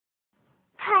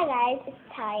Hi guys, it's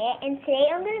Taya, and today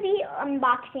I'm going to be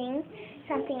unboxing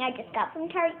something I just got from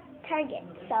Target.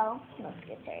 So, let's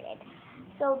get started.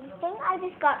 So, the thing I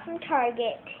just got from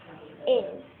Target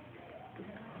is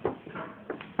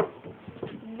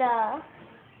the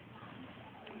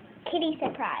kitty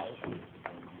surprise.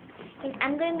 And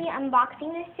I'm going to be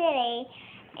unboxing this today,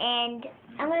 and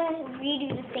I'm going to read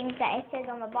you the things that it says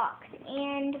on the box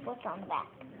and what's on the back.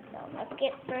 So, let's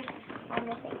get first on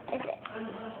the thing.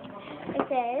 It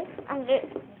says, you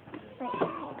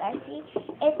guys see,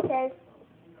 it says,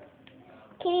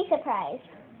 kitty surprise.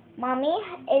 Mommy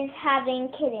is having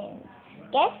kittens.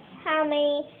 Guess how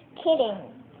many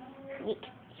kittens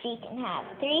she can have?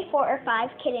 3, 4, or 5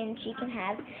 kittens she can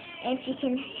have. And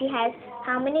she has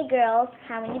how many girls,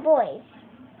 how many boys.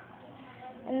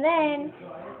 And then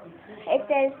it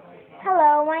says,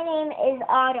 hello, my name is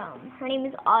Autumn. Her name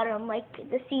is Autumn, like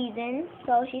the season.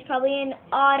 So she's probably an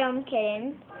autumn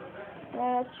kitten.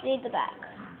 Let's read the back.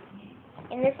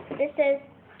 And this says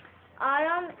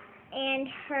Autumn and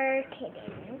her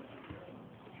kittens.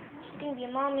 She's gonna be a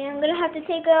mommy. I'm gonna have to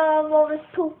take off all this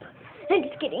poop. I'm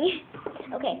just kidding.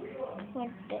 Okay.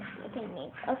 What's this?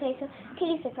 Okay, so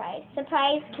kitty surprise.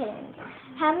 Surprise kittens.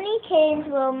 How many kittens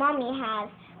will mommy have?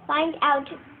 Find out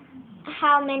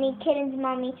how many kittens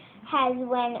mommy has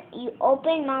when you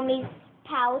open mommy's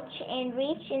pouch and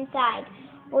reach inside.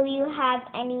 Will you have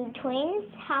any twins?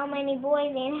 How many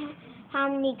boys and how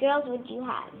many girls would you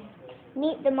have?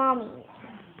 Meet the mommies.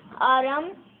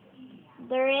 Autumn,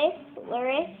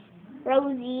 Luris,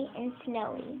 Rosie, and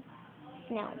Snow.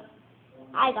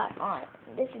 I got on.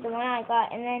 This is the one I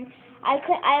got, and then I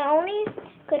only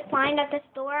could find at the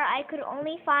store. I could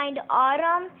only find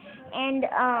Autumn and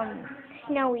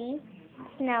Snow,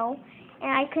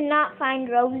 and I could not find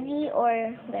Rosie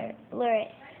or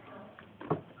Luris.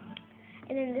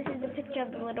 And then this is the picture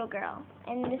of the little girl.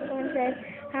 And this one says,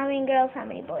 how many girls, how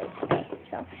many boys. Okay,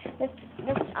 so let's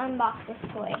unbox this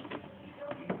toy.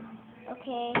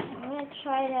 Okay, I'm going to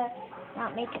try to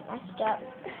not make it messed up.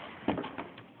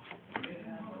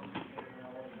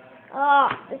 Oh,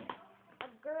 a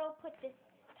girl put this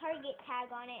Target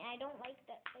tag on it, and I don't like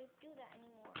that they do that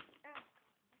anymore.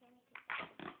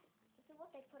 This is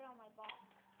what they put on my box.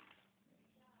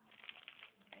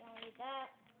 I don't need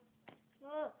that.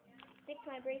 Oh. Stick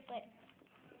to my bracelet.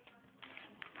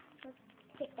 Let's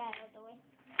take that out of the way.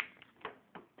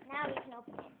 Now we can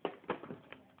open it.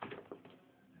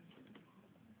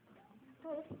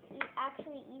 Oh, this is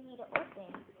actually easy to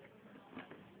open.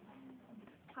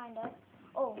 Kind of.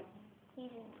 Oh, this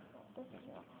is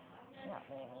not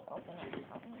letting me open it.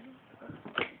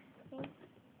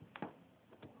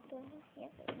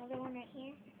 Yep, there's another one right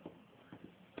here.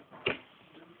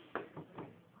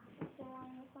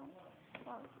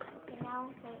 Okay, now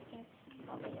so we can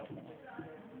probably open it.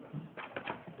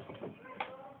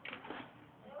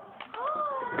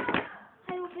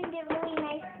 I opened it really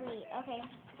nicely. Okay,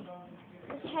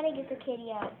 let's try to get the kitty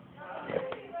out.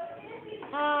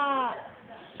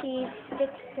 She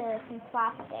sticks to some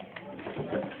plastic.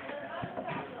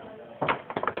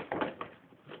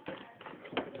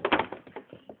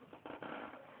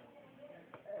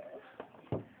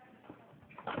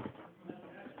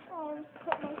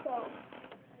 Put myself.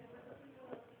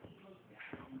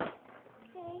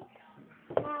 Okay,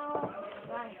 now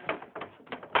run.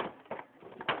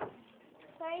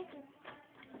 Sorry to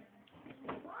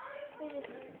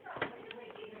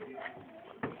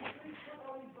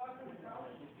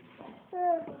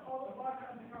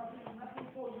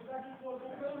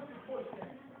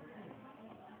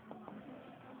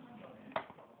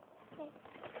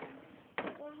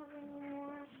don't have any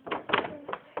more.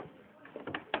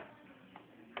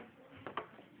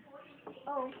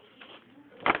 Oh.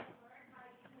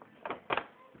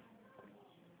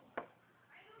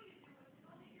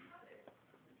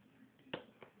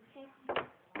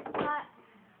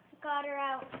 Got her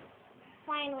out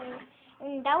finally,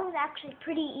 and that was actually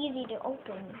pretty easy to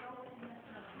open.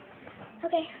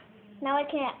 Okay, now I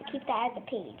can keep that as a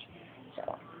page.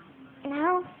 So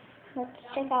now let's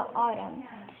check out Autumn.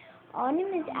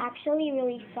 Autumn is actually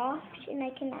really soft, and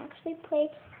I can actually play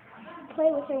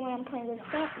with her when I'm playing with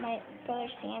my brother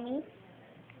Sammy.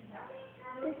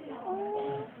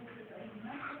 Oh,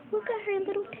 look at her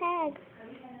little tag.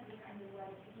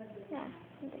 Yeah,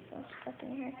 there's some stuff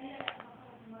in here.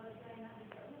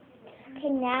 Okay,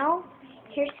 now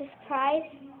here's the surprise.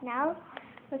 Now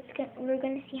we're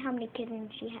gonna see how many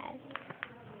kittens she has.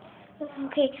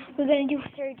 Okay, we're gonna do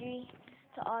surgery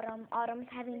to Autumn. Autumn's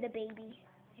having the baby.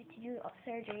 We have to do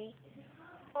surgery.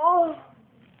 Oh!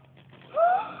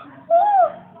 Oh!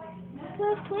 Do I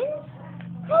have twins?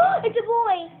 It's a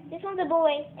boy. This one's a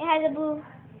boy. It has a blue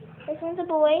This one's a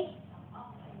boy.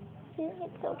 See,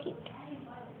 it's so cute.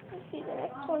 Let's see, the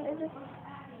next one is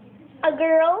a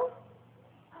girl.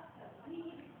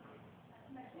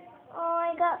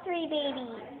 Oh, I got 3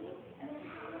 babies.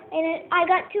 And I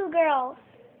got 2 girls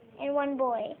and 1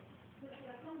 boy.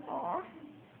 Aw.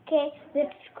 Okay,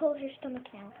 let's close your stomach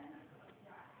now.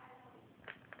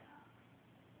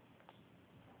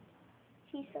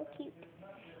 She's so cute.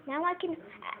 Now I can,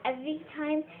 every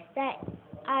time that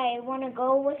I want to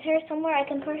go with her somewhere, I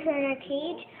can put her in her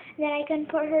cage. And then I can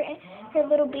put her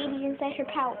little babies inside her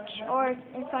pouch or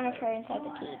in front of her inside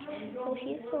the cage. So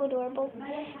she's so adorable.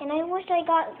 And I wish I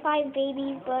got 5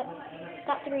 babies, but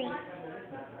got 3.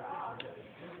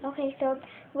 Okay, so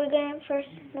we're going to first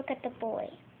look at the boy.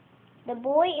 The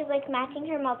boy is like matching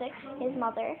his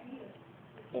mother.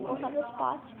 They both have the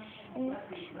spots. And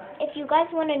if you guys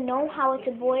want to know how it's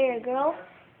a boy or a girl,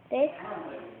 this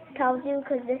tells you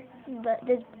because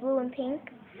this blue and pink,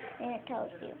 and it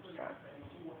tells you.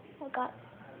 So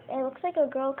it looks like a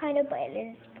girl kind of, but it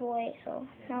is a boy. So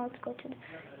now let's go to this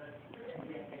one.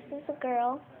 This is a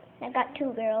girl. I got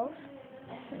 2 girls.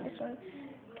 And this one.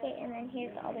 Okay, and then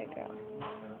here's the other girl.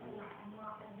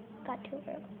 Got 2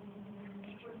 girls.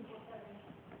 Okay.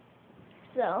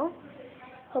 So,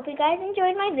 hope you guys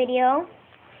enjoyed my video.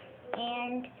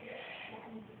 And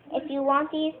if you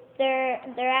want these, they're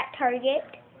at Target.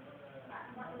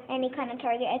 Any kind of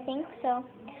Target, I think. So,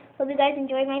 hope you guys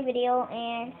enjoyed my video.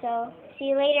 And so, see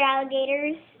you later,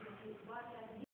 alligators.